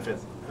would benefit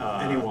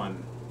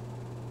anyone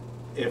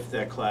if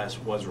that class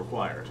was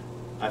required.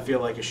 I feel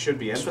like it should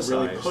be emphasized,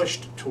 really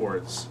pushed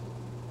towards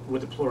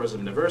with the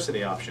pluralism and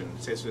diversity option,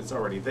 since it's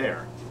already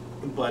there.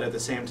 But at the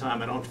same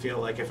time, I don't feel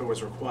like if it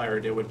was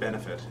required, it would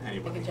benefit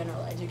anybody. Like a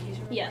general education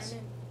requirement? Yes.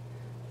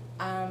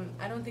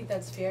 I don't think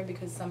that's fair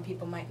because some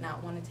people might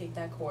not want to take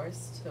that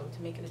course. So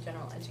to make it a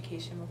general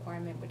education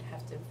requirement would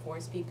have to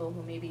force people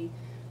who maybe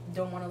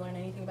don't want to learn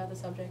anything about the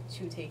subject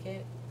to take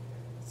it.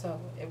 So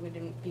it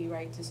wouldn't be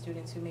right to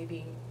students who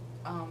maybe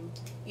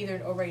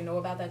either already know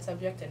about that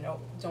subject and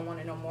don't want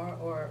to know more,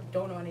 or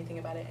don't know anything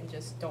about it and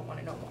just don't want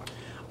to know more.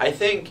 I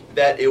think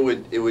that it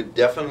would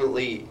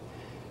definitely,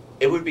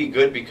 it would be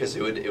good because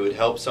it would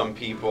help some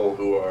people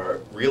who are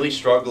really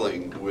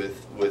struggling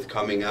with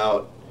coming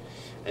out,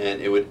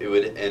 and it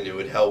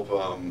would help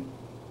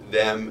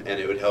them, and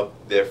it would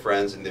help their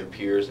friends and their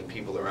peers and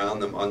people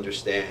around them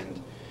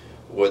understand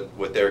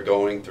what they're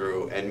going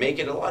through and make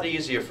it a lot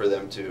easier for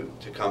them to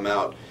come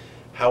out.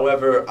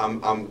 However,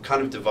 I'm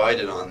kind of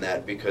divided on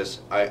that because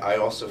I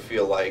also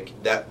feel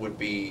like that would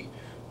be,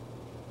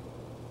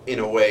 in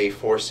a way,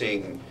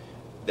 forcing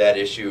that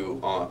issue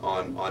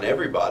on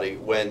everybody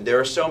when there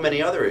are so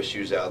many other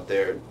issues out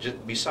there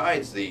just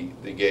besides the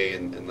gay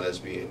and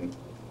lesbian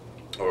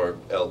or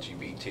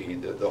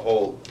LGBT, the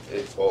whole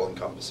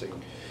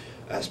all-encompassing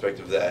aspect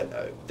of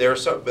that. There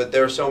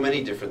are so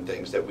many different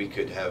things that we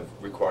could have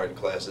required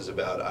classes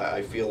about.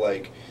 I feel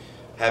like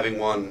having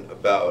one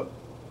about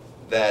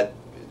that,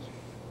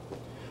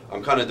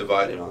 I'm kind of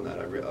divided on that.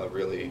 I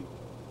really,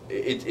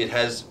 it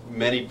has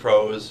many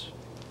pros,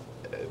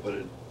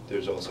 but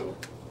there's also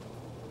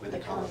many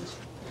cons.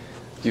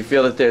 Do you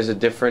feel that there's a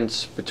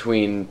difference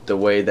between the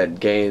way that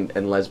gay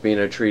and lesbian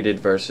are treated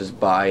versus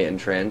bi and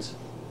trans?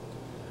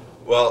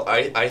 Well,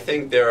 I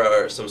think there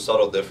are some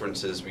subtle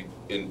differences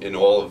in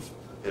all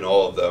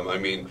of them. I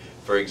mean,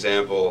 for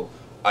example,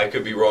 I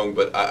could be wrong,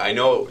 but I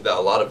know that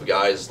a lot of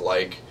guys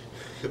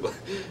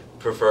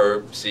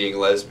prefer seeing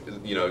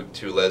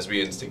two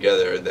lesbians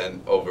together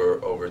than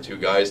over two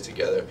guys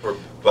together. For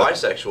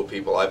bisexual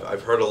people,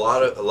 I've heard a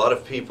lot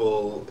of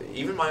people,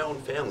 even my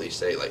own family,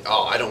 say like,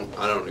 oh, I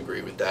don't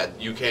agree with that.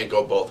 You can't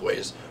go both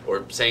ways,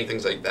 or saying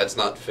things like that's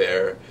not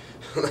fair.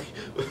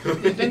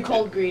 We've been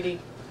cold greedy.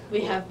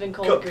 We have been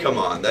cold greedy. Come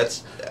on,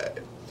 that's a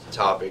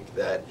topic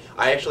that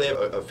I actually have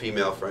a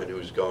female friend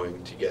who's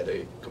going to get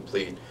a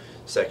complete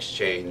sex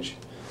change.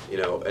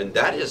 And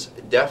that is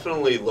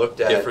definitely looked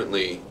at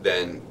differently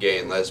than gay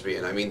and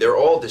lesbian. I mean, they're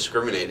all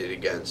discriminated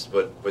against,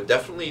 but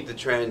definitely the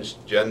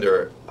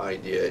transgender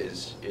idea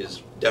is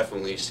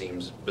definitely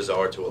seems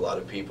bizarre to a lot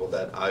of people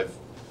that I've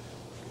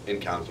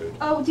encountered.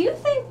 Oh, do you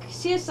think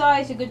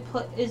CSI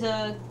is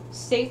a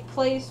safe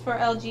place for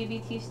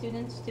LGBT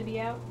students to be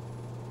out?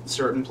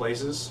 Certain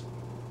places.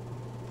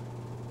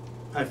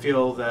 I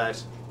feel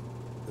that,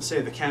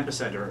 say, the campus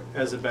center,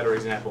 as a better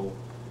example,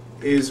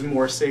 is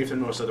more safe than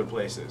most other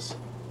places.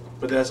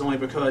 But that's only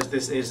because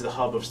this is the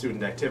hub of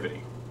student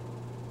activity.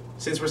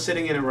 Since we're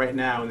sitting in it right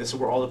now, and this is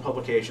where all the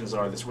publications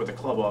are, this is where the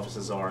club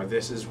offices are,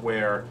 this is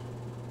where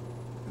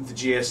the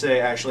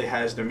GSA actually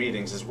has their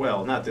meetings as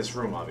well. Not this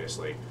room,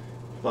 obviously,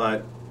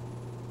 but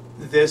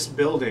this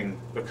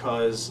building,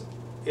 because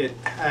it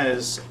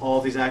has all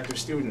these active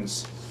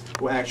students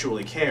who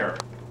actually care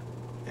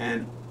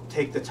and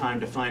take the time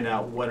to find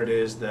out what it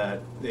is that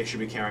they should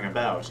be caring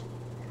about.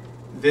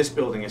 This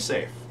building is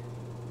safe.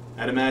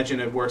 I'd imagine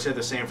it works out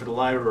the same for the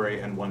library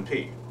and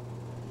 1P.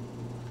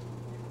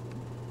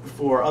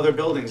 For other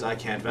buildings, I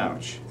can't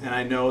vouch. And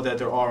I know that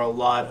there are a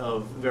lot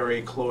of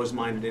very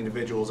closed-minded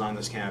individuals on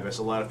this campus,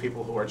 a lot of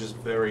people who are just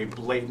very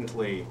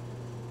blatantly,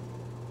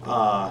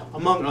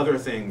 among other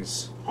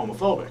things,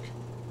 homophobic.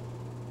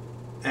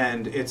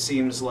 And it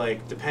seems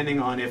like, depending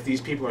on if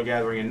these people are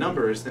gathering in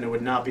numbers, then it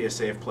would not be a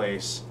safe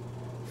place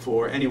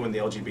for anyone in the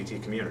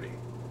LGBT community.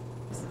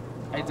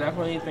 I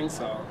definitely think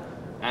so.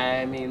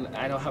 I mean,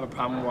 I don't have a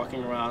problem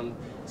walking around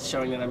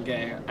showing that I'm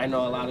gay. I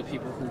know a lot of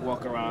people who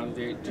walk around,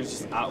 they're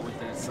just out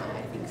with it, so.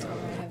 I think so.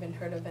 I haven't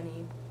heard of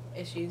any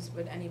issues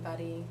with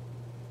anybody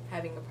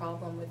having a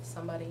problem with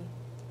somebody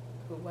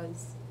who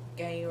was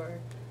gay or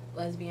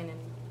lesbian, and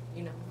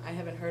I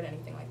haven't heard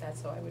anything like that,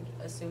 so I would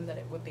assume that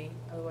it would be.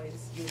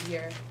 Otherwise, you would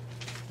hear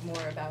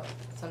more about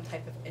some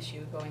type of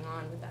issue going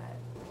on with that.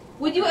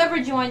 Would you ever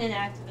join an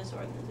activist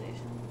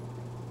organization?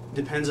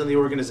 Depends on the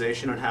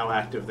organization, on how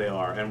active they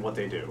are and what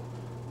they do.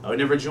 I would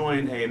never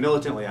join a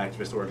militantly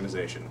activist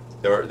organization.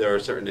 There are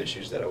certain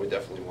issues that I would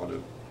definitely want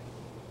to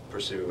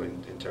pursue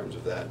in terms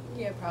of that.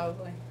 Yeah,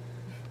 probably.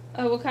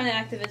 What kind of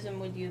activism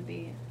would you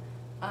be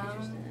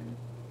interested in?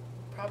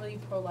 Probably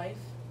pro-life.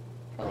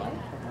 Pro-life?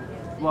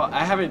 Well,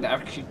 I haven't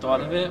actually thought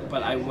of it,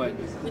 but I would.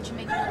 Would you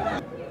make your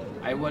own?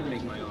 I would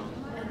make my own.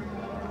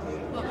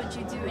 And what would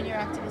you do in your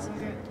activism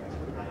group?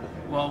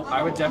 Well,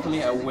 I would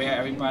definitely aware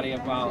everybody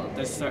about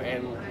the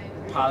certain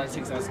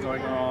politics that's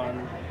going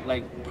on,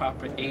 like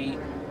Prop 8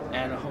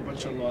 and a whole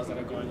bunch of laws that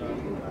are going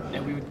on.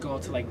 And we would go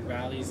to like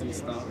rallies and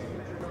stuff.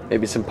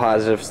 Maybe some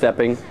positive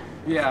stepping?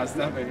 Yeah,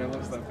 stepping. I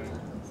love stepping.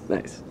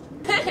 Nice.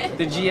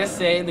 The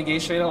GSA, the Gay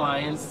Straight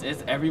Alliance,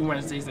 is every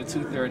Wednesdays at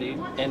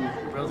 2:30 in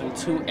building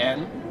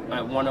 2N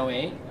at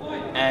 108.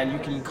 And you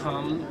can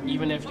come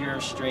even if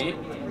you're straight,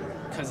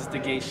 because it's the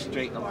Gay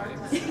Straight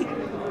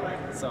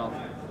Alliance. So,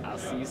 I'll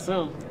see you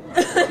soon.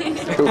 Are you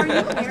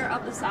aware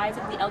of the size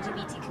of the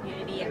LGBT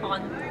community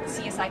on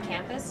CSI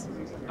campus?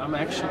 I'm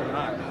actually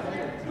not.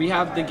 We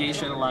have the Gay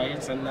Straight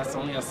Alliance, and that's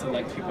only a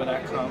select people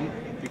that come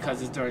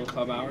because it's during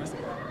club hours.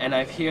 And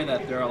I hear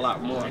that there are a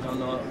lot more. I don't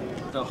know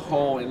the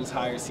whole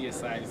entire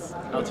CSI's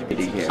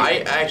LGBT. I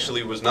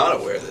actually was not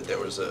aware that there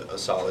was a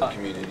solid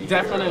community.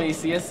 Definitely,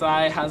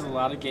 CSI has a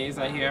lot of gays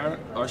I hear,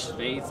 or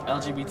straights,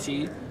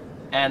 LGBT,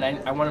 and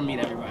I want to meet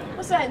everybody.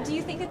 So, do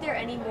you think that there are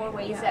any more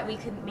ways that we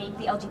could make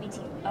the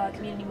LGBT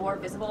community more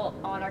visible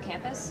on our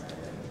campus?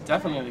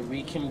 Definitely,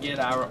 we can get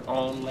our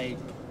own like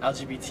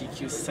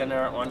LGBTQ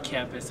center on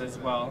campus as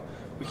well.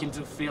 We can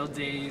do field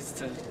days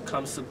to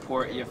come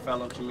support your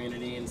fellow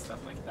community and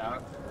stuff like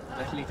that.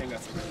 Definitely think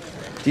that's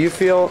amazing. Do you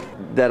feel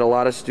that a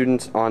lot of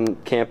students on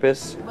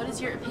campus? What is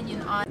your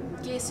opinion on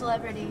gay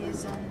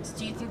celebrities, and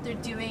do you think they're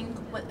doing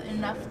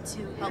enough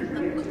to help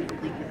them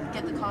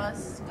get the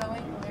cause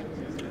going?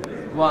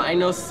 Well, I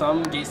know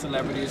some gay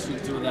celebrities who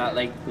do that,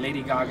 like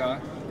Lady Gaga.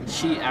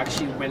 She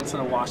actually went to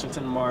the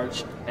Washington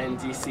March in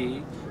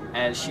DC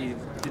and she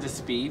did a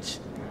speech.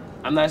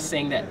 I'm not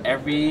saying that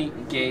every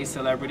gay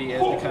celebrity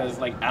is, because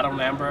like Adam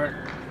Lambert,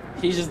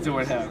 he's just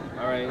doing him,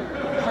 alright?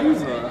 How you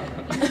doing?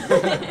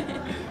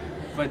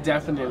 But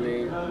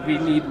definitely, we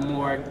need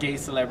more gay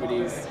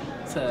celebrities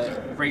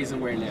to raise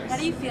awareness. How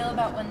do you feel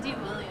about Wendy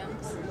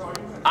Williams?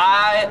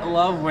 I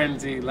love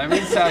Wendy, let me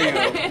tell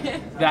you.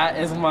 That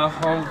is my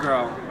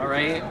homegirl,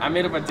 alright? I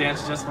made up a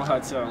dance just for her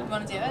too. You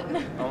wanna do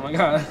it? Oh my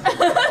god.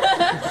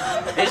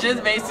 It's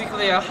just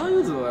basically a, how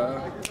you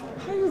doing?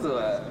 How you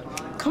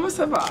doing? Come on,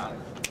 Seba.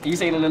 You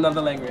say it in another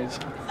language.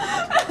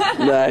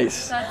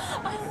 Nice.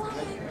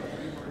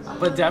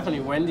 But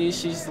definitely, Wendy,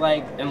 she's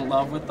like in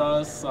love with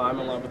us, so I'm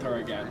in love with her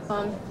again.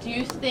 Do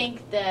you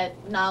think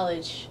that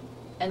knowledge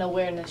and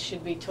awareness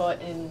should be taught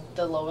in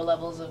the lower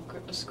levels of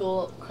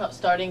school,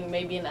 starting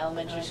maybe in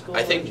elementary school?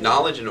 I think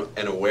knowledge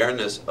and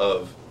awareness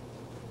of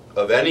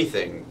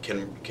anything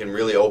can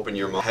really open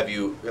your mind. Have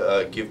you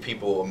give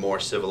people a more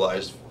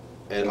civilized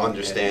and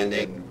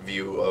understanding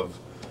view of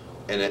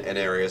in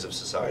areas of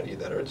society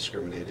that are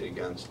discriminated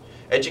against.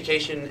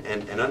 Education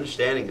and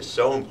understanding is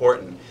so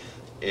important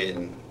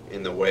in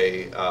the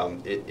way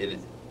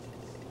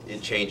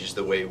it changes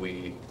the way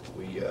we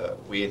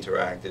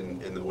interact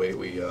and the way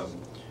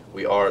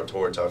we are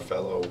towards our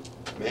fellow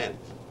man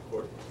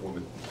or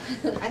woman.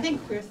 I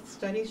think queer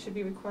studies should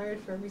be required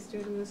for every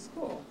student in the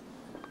school.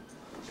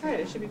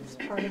 Right, it should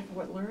be part of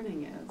what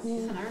learning is.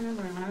 Yeah. And I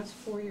remember when I was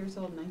 4 years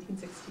old in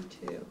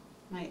 1962,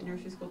 my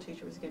nursery school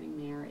teacher was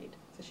getting married.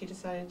 So she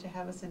decided to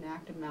have us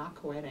enact a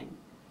mock wedding.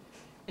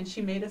 And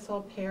she made us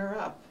all pair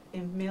up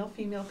in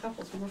male-female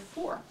couples. We were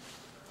 4.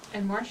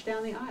 And marched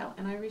down the aisle,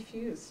 and I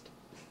refused.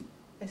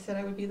 I said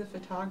I would be the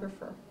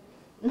photographer.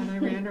 And I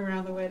ran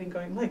around the wedding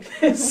going like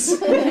this.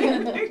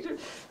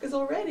 Because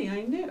already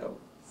I knew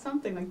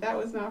something like that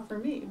was not for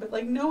me. But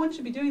like no one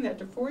should be doing that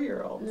to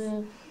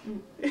 4-year-olds.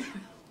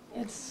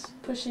 It's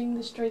pushing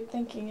the straight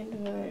thinking into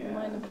the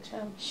mind of a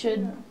child.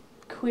 Should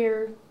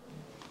queer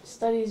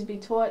studies be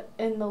taught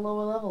in the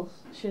lower levels?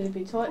 Should it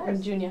be taught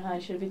in junior high?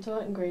 Should it be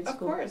taught in grade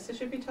school? Of course, it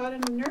should be taught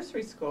in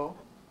nursery school.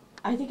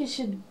 I think it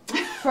should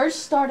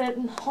first start at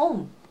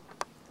home.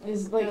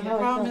 Is like the how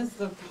problem is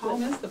the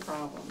home is the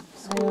problem.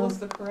 School is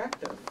the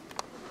corrective.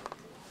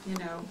 You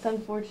know. It's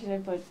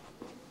unfortunate, but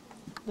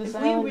if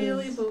we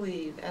really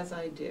believe, as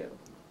I do,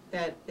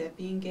 that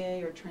being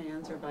gay or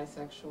trans or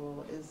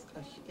bisexual is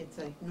it's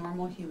a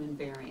normal human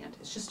variant.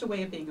 It's just a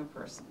way of being a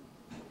person.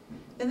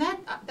 Then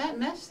that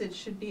message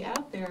should be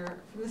out there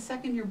from the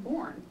second you're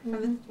born,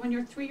 from when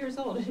you're 3 years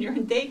old and you're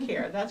in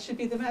daycare. That should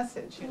be the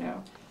message, you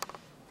know,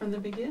 from the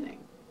beginning.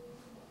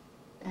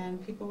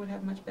 And people would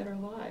have much better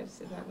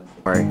lives if that was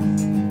the case.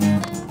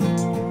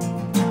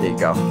 There you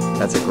go.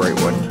 That's a great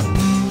one.